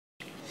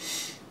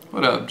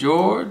What up,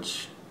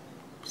 George?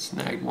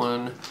 Snagged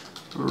one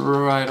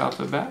right off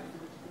the bat.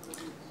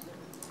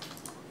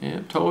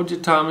 Yeah, told you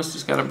Thomas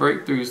just gotta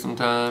break through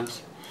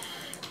sometimes.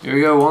 Here we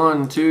go.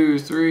 1, 2,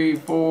 3,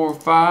 4,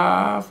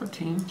 5 for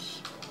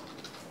teams.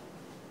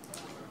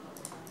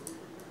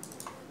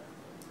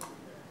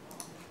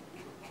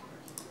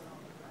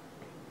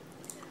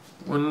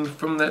 One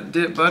from that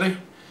dip, buddy.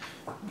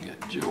 We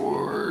got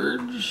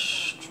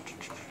George.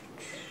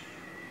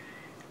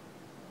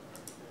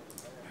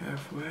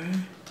 Halfway.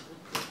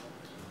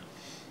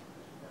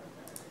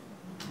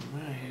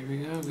 Alright, here we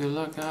go. Good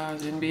luck,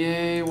 guys.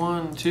 NBA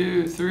 1,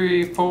 2,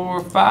 3, 4,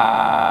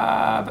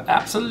 5.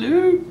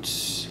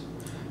 Absolute.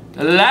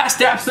 The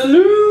last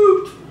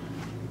absolute.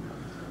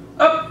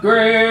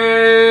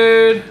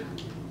 Upgrade.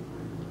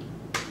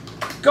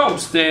 Gold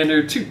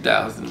standard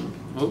 2000.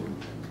 Oh.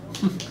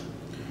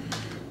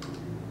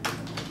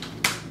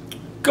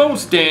 Gold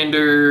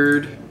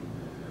standard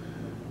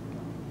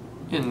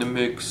in the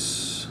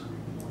mix.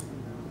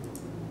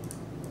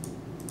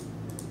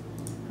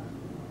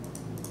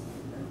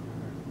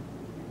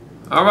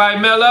 All right,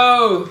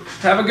 Mello.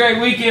 Have a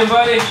great weekend,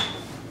 buddy.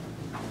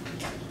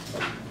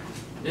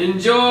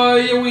 Enjoy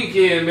your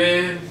weekend,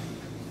 man.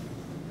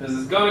 Because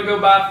it's going to go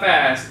by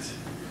fast.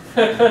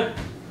 Man,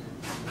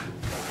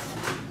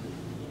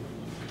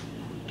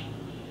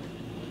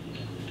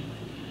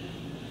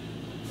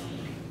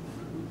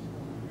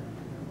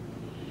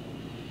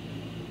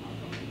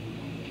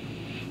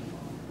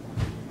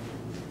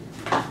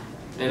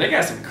 they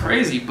got some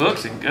crazy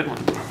books and good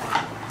ones.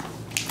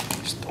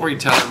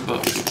 Storytelling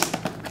books.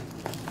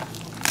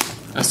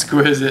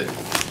 Exquisite. I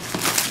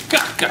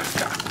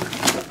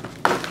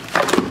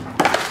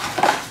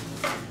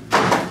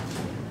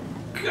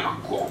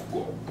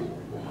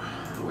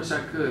wish I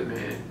could,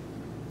 man.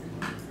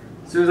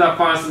 As soon as I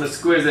find some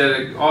exquisite at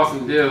an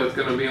awesome deal, it's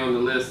gonna be on the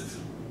list.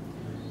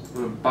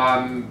 I'm gonna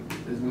buy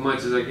as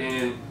much as I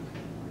can.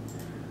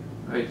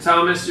 Alright,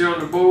 Thomas, you're on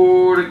the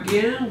board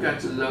again.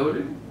 Got you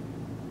loaded.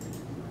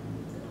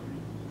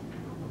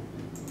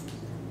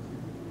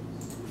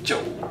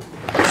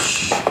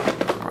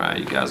 Alright,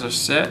 you guys are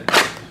set.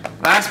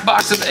 Last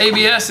box of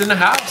ABS in the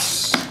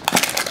house.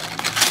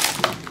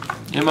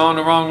 Am I on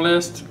the wrong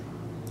list?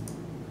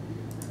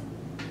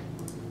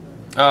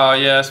 Oh,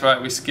 yeah, that's right.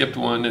 We skipped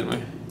one, didn't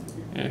we?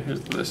 Yeah,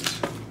 here's the list.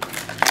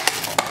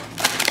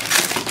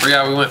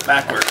 Forgot we went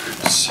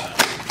backwards.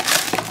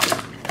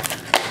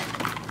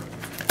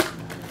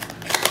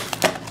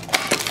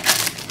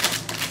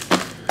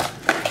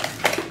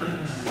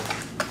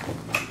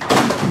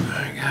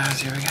 Alright,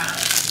 guys, here we go.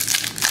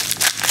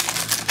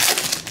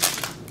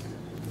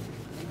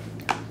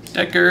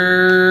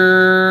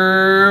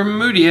 Decker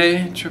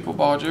Moutier, triple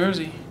ball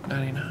jersey,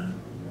 99.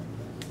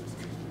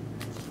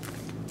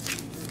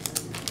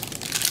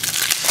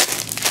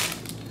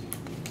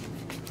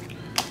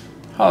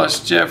 Hollis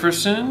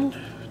Jefferson.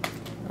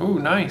 Oh,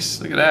 nice.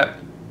 Look at that.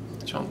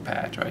 Chunk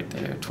patch right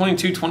there.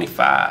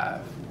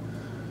 22-25.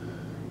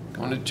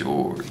 Going to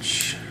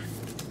George.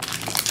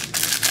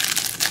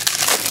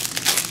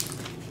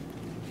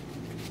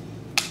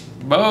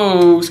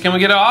 Bose, can we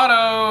get an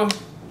auto?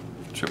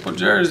 Triple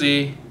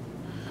jersey.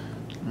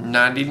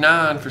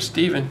 99 for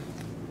Steven.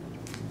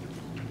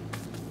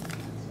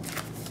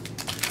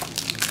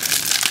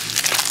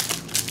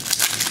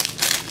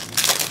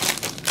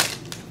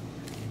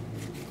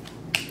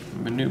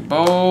 Manute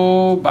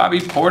Bol, Bobby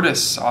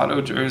Portis,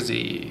 auto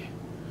jersey.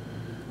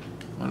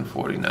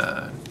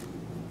 149.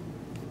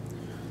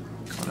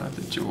 Going out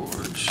to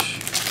George.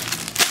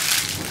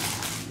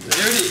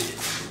 There it is.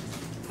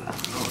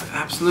 Oh,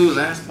 absolute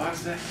last box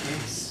of that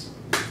case.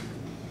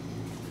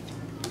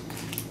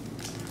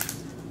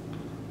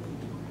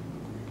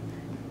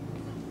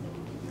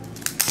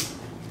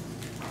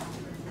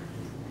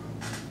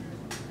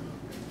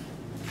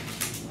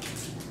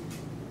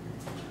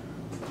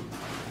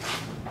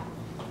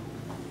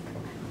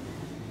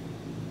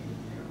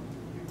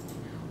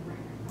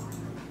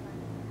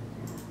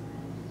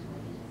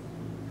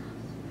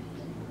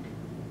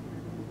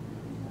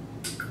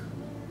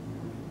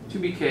 Two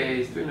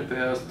BKs, 3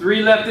 NFLs,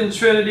 3 left in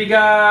Trinity,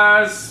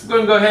 guys. We're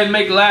gonna go ahead and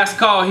make the last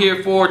call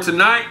here for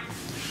tonight.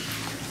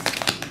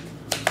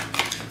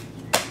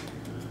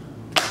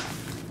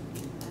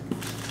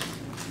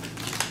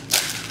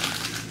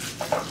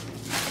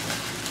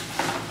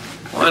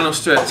 Final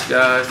stretch,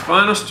 guys.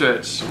 Final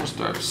stretch. I'm gonna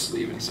start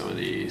sleeving some of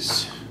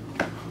these.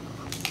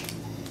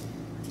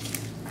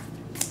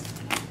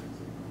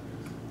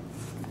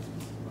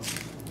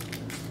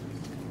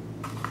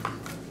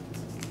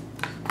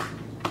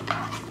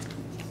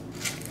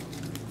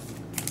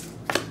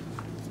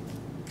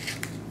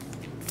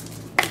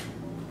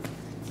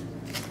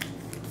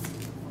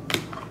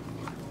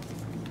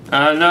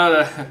 I know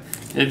that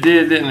it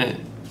did, didn't it?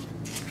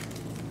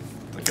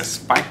 Like a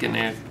spike in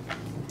there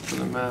for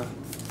the mouth.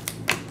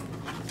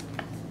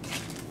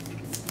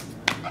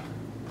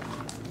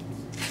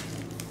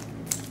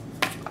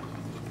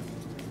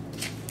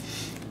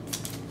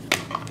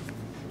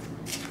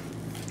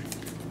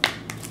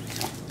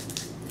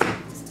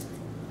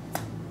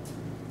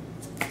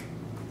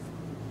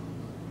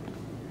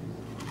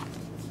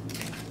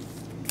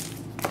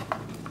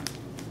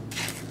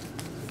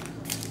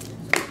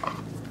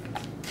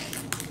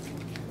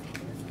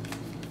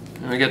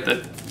 We got the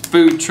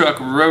food truck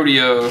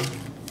rodeo. I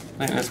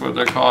think that's what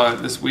they're calling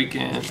it this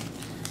weekend.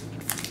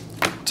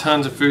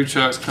 Tons of food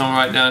trucks coming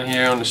right down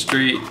here on the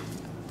street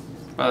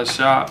by the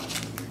shop.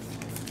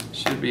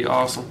 Should be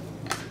awesome.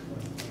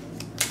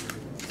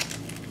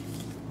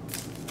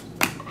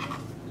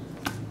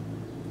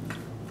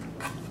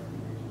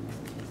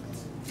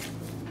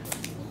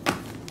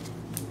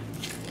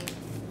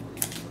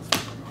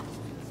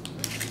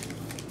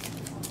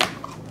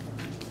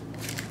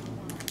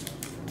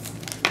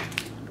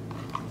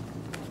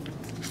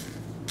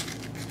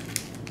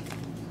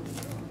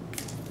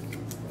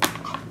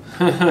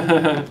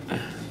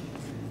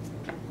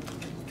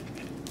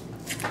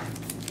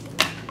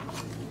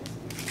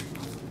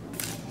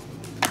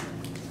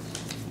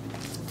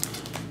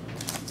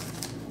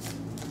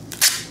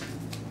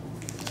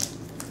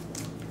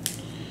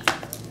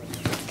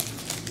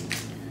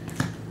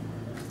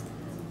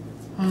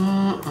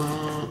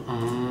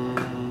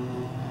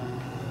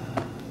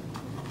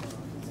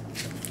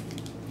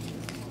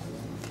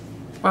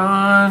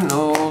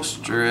 Final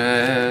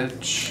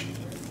stretch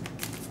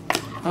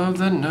of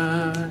the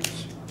night.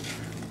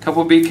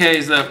 Couple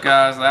BKs left,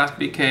 guys. Last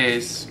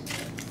BKs.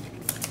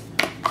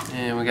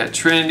 And we got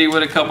Trinity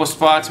with a couple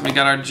spots, and we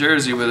got our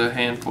Jersey with a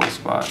handful of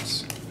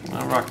spots.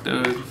 I'll rock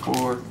those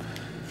before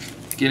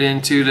get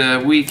into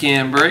the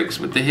weekend breaks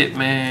with the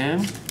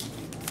Hitman.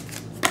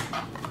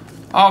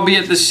 I'll be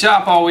at the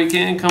shop all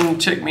weekend. Come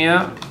check me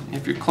out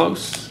if you're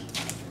close.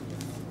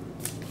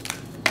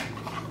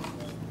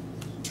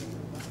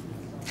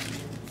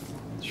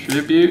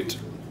 Tribute.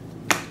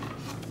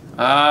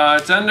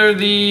 It's under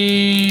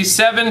the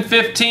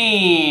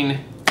 715.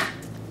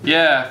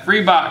 Yeah,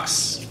 free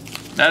box.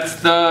 That's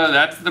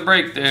the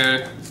break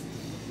there.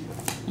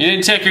 You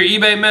didn't check your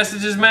eBay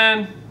messages,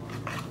 man?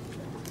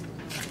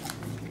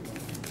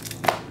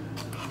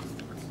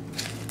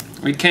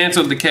 We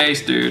canceled the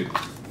case, dude.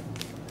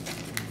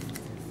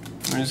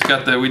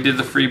 We did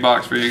the free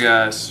box for you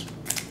guys.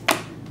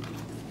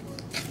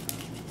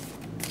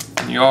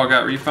 And you all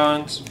got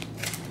refunds?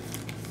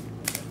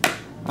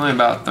 Only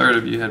about a third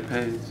of you had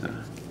paid, so.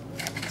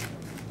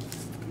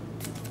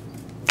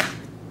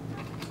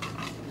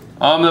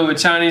 Omelet with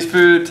Chinese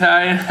food,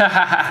 Italian.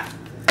 Yeah,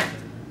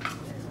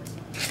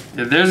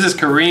 there's this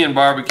Korean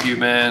barbecue,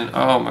 man.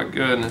 Oh my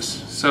goodness,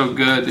 so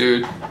good,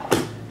 dude.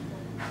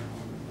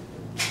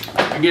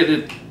 I get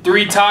the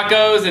 3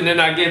 tacos, and then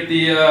I get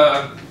the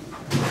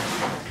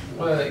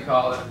what do they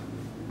call it?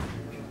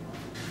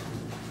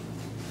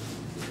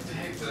 What the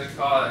heck do they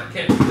call it? I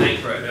can't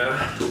think right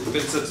now. It's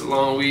been such a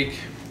long week.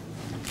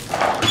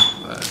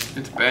 But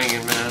it's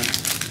banging, man.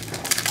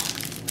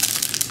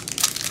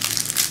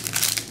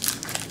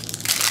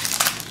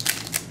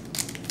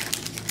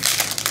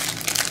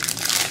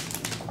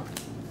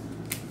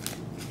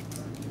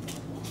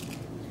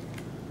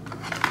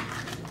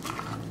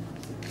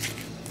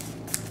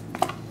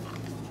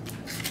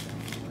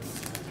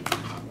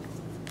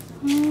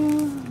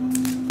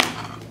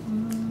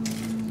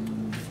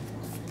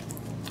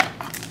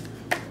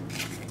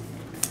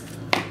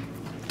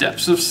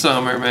 Depths of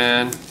summer,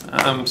 man.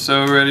 I'm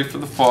so ready for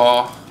the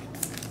fall.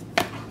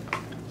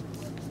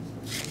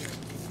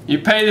 You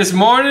paid this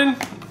morning?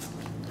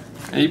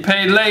 You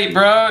paid late,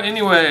 bro.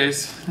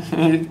 Anyways.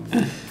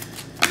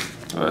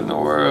 What in the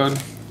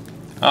world?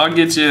 I'll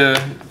get you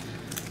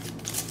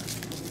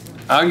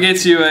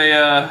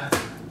a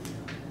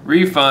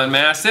refund,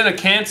 man. I sent a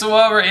cancel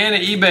over and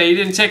an eBay. You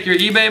didn't check your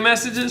eBay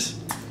messages?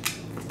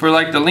 For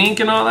like the link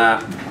and all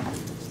that?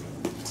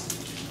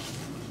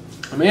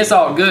 I mean, it's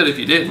all good if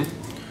you didn't.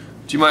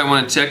 But you might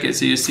want to check it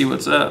so you see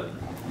what's up.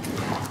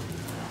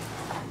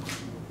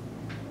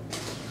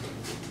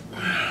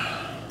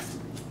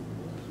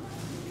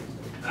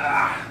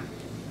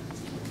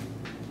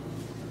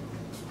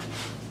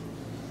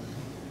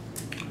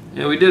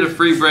 Yeah, we did a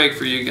free break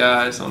for you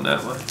guys on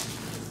that one.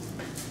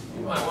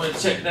 You might want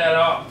to check that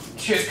out.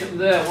 Check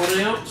that one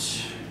out.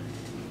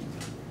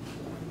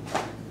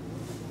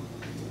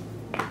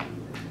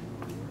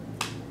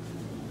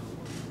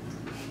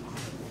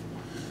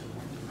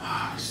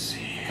 Let's see.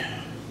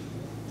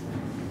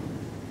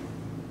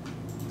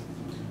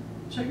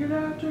 Check it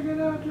out, check it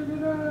out, check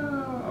it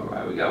out.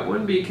 Alright, we got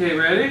one BK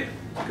ready.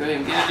 Go ahead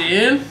and get it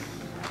in.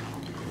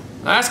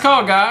 Last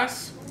call,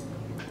 guys.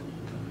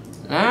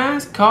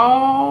 Last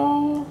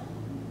call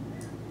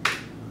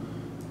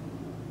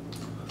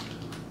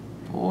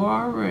for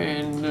our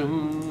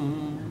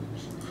randoms.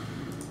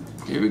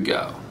 Here we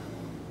go.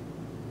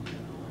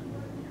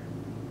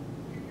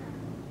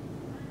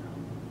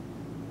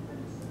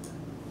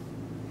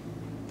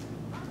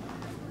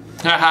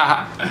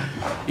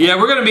 Yeah,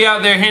 we're gonna be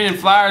out there handing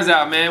flyers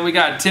out, man. We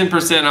got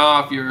 10%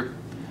 off your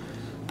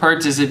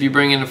purchase if you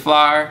bring in a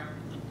flyer.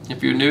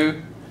 If you're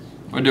new,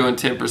 we're doing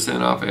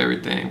 10% off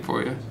everything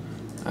for you.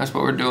 That's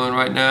what we're doing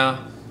right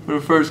now for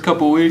the first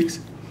couple weeks.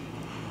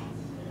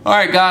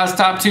 Alright guys,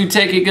 top 2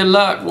 take it, good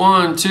luck.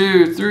 1,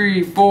 2,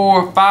 3,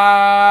 4,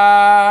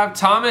 5.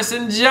 Thomas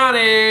and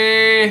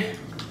Johnny.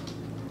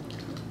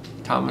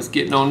 Thomas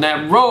getting on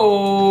that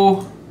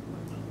roll.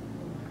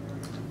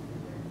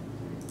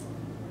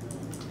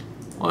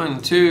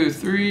 1, 2,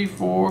 3,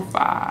 4, 5.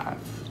 I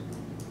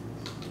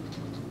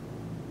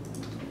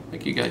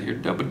think you got your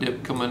double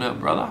dip coming up,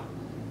 brother.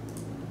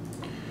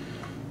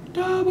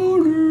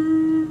 Double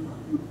dip.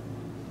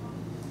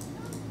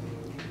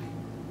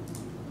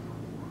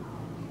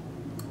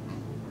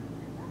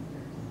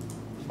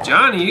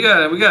 Johnny, we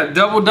got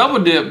double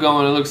dip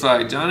going, it looks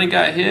like. Johnny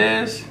got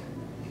his.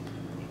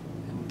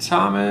 And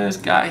Thomas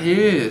got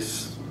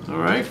his.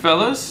 Alright,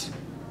 fellas.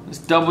 Let's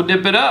double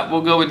dip it up.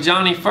 We'll go with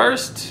Johnny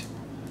first.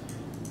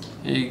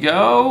 Here you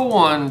go.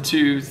 1,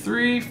 2,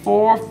 3,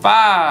 4,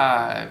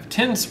 5.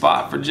 10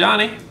 spot for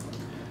Johnny.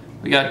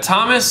 We got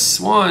Thomas.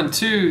 1,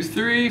 2,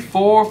 3,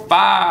 4,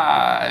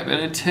 5.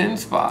 And a 10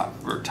 spot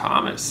for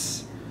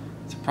Thomas.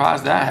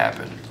 Surprised that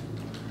happened.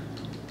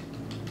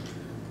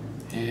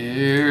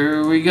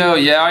 Here we go.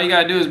 Yeah, all you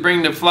gotta do is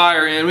bring the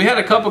flyer in. We had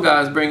a couple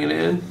guys bring it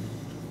in.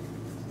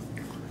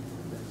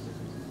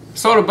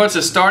 Sold a bunch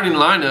of starting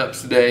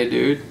lineups today,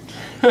 dude.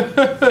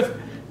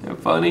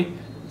 Isn't funny?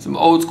 Some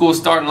old school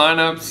starting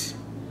lineups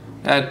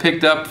I had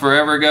picked up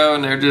forever ago,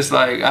 and they're just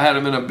like, I had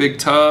them in a big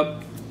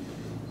tub.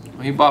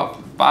 He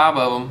bought 5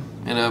 of them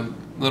in a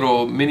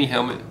little mini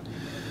helmet.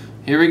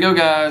 Here we go,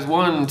 guys.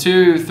 1,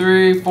 2,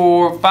 3,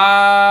 4,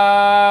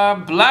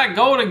 5. Black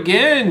gold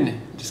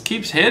again. Just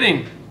keeps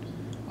hitting.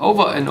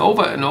 Over and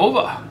over and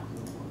over.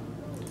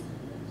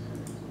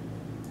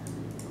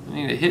 We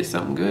need to hit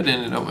something good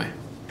in it, don't we?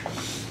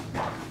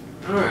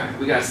 Alright,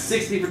 we got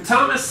 60 for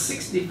Thomas,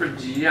 60 for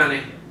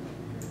Gianni.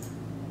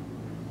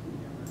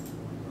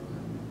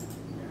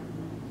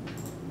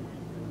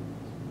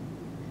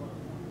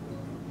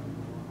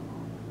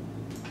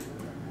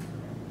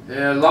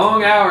 Yeah,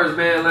 long hours,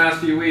 man, last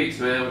few weeks,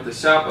 man, with the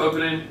shop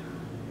opening.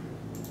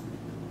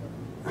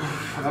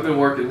 I've been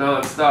working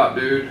non-stop,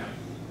 dude.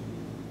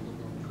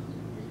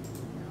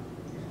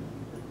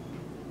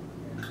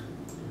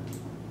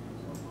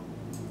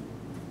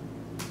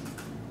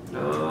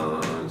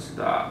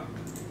 Non-stop.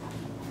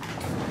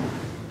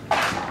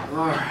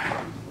 Alright.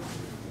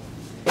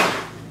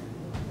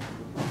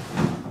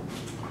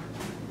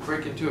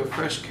 Break into a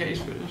fresh case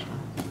for this one.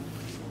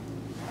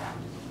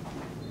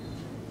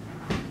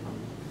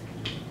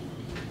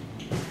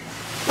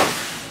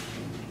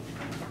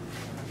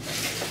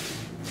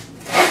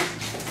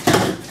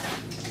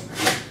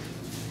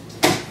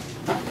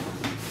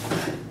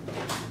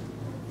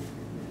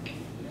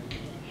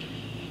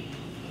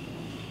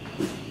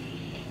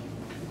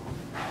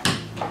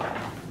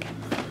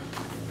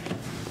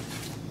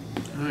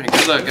 Alright,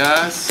 good luck,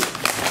 guys.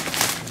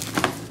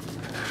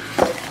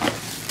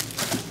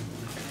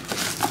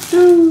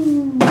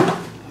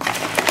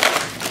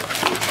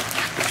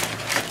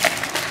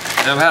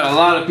 I've had a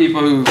lot of people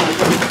who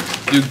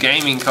do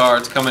gaming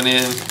cards coming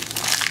in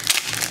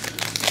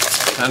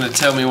trying to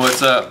tell me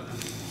what's up.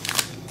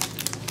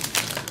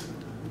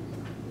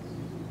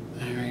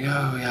 There we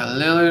go. We got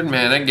Lillard.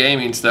 Man, that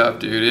gaming stuff,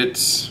 dude,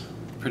 it's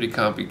pretty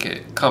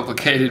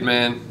complicated,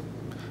 man.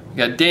 We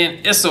got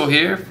Dan Issel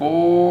here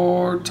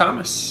for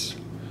Thomas.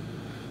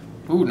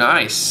 Ooh,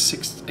 nice.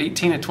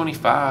 18 to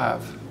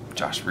 25.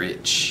 Josh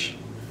Rich.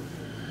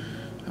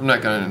 I'm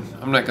not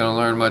gonna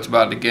learn much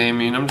about the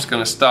gaming. I'm just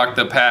gonna stock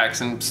the packs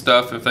and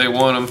stuff. If they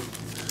want them,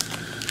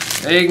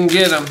 they can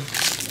get them.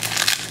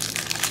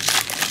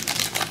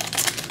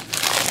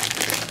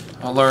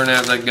 I'll learn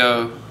as I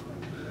go.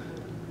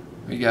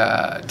 We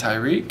got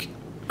Tyreek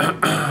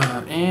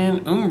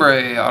and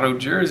Umbre auto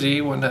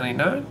jersey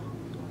 199.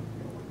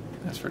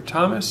 That's for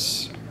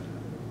Thomas.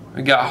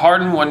 We got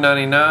Harden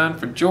 199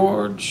 for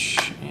George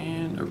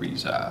and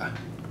Ariza.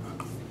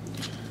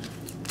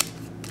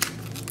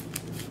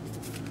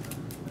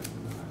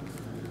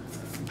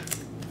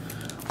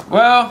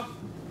 Well,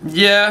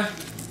 yeah,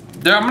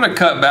 I'm gonna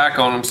cut back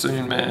on them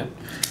soon, man.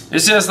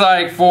 It's just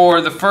like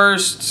for the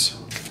first,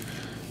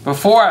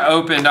 before I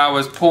opened, I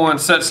was pulling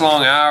such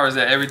long hours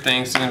that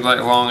everything seems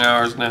like long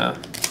hours now.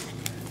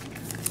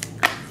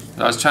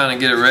 I was trying to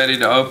get it ready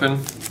to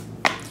open.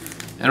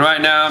 And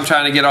right now I'm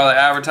trying to get all the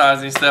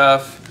advertising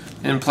stuff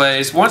in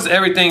place. Once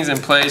everything's in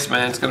place,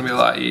 man, it's gonna be a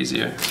lot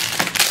easier.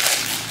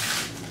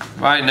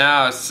 Right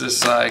now it's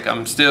just like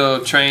I'm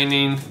still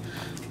training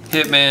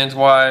Hitman's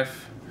wife.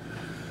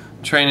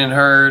 Training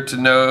her to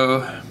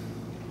know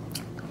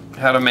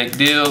how to make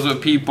deals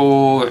with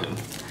people, and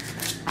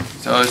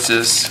so it's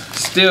just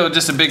still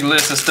just a big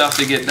list of stuff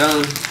to get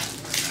done.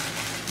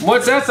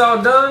 Once that's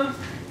all done,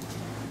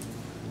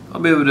 I'll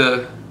be able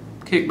to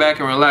kick back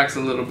and relax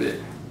a little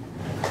bit.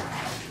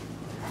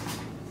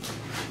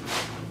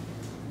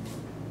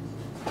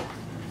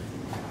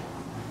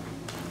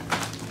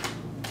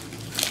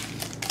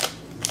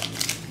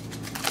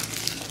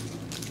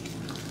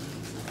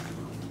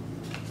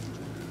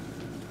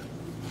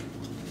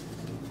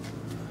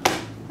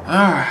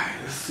 Alright,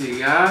 let's see,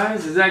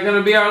 guys. Is that going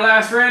to be our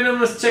last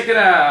random? Let's check it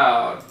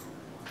out.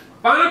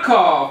 Final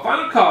call,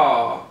 final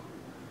call.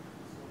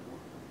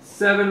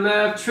 7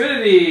 left,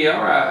 Trinity.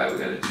 Alright, we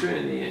got a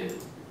Trinity in.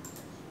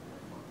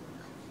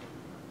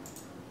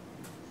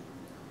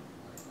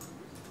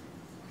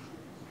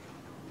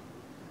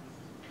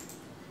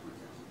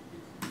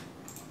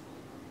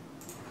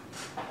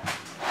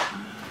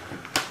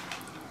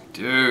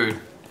 Dude.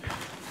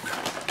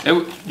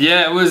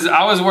 Yeah, it was.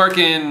 I was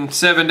working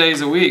 7 days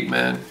a week,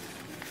 man.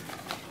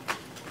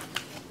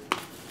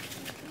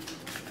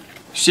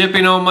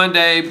 Shipping on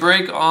Monday,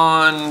 break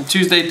on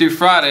Tuesday through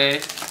Friday.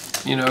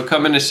 You know,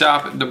 coming to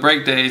shop at the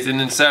break days, and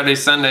then Saturday,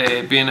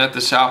 Sunday, being at the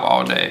shop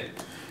all day.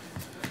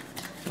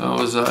 So it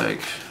was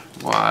like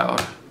wild.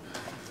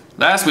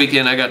 Last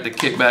weekend, I got to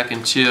kick back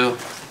and chill.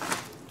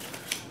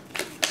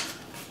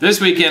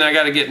 This weekend, I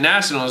got to get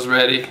nationals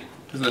ready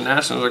because the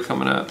nationals are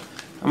coming up.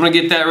 I'm gonna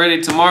get that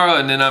ready tomorrow,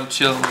 and then I'm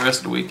chilling the rest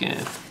of the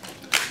weekend.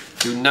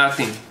 Do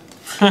nothing.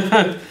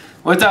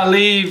 Once I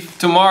leave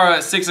tomorrow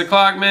at 6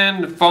 o'clock,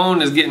 man, the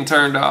phone is getting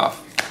turned off.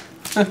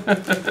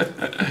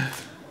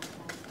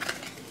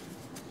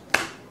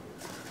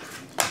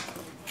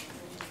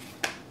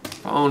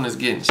 Phone is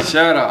getting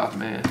shut off,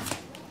 man.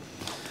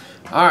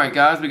 All right,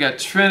 guys, we got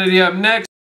Trinity up next.